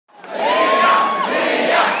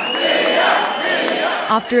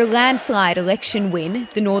After a landslide election win,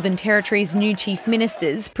 the Northern Territory's new Chief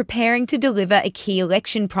Minister's preparing to deliver a key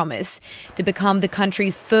election promise to become the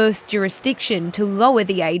country's first jurisdiction to lower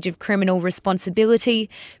the age of criminal responsibility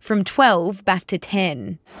from 12 back to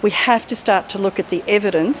 10. We have to start to look at the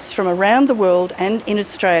evidence from around the world and in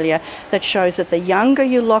Australia that shows that the younger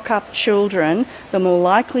you lock up children, the more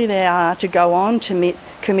likely they are to go on to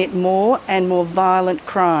commit more and more violent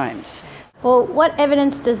crimes. Well, what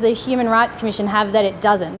evidence does the Human Rights Commission have that it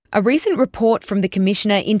doesn't? A recent report from the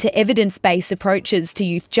Commissioner into evidence-based approaches to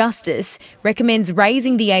youth justice recommends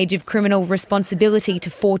raising the age of criminal responsibility to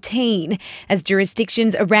 14 as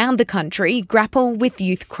jurisdictions around the country grapple with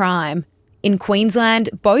youth crime. In Queensland,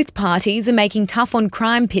 both parties are making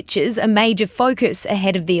tough-on-crime pitches a major focus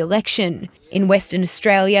ahead of the election. In Western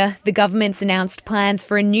Australia, the government's announced plans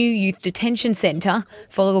for a new youth detention centre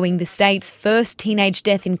following the state's first teenage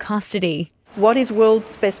death in custody. What is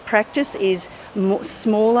world's best practice is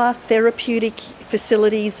smaller therapeutic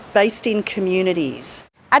facilities based in communities.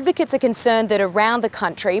 Advocates are concerned that around the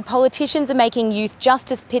country, politicians are making youth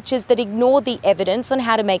justice pitches that ignore the evidence on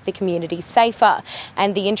how to make the community safer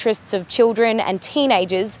and the interests of children and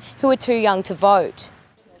teenagers who are too young to vote.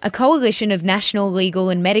 A coalition of national legal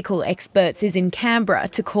and medical experts is in Canberra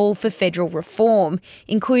to call for federal reform,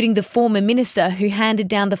 including the former minister who handed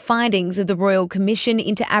down the findings of the Royal Commission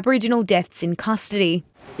into Aboriginal deaths in custody.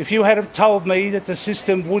 If you had have told me that the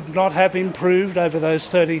system would not have improved over those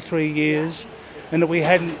 33 years, and that we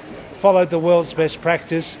hadn't followed the world's best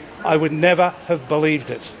practice, I would never have believed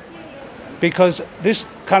it. Because this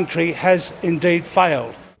country has indeed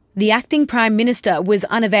failed. The acting Prime Minister was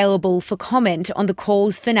unavailable for comment on the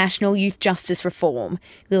calls for national youth justice reform.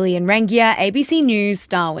 Lillian, Rangiah, ABC News,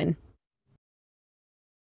 Darwin.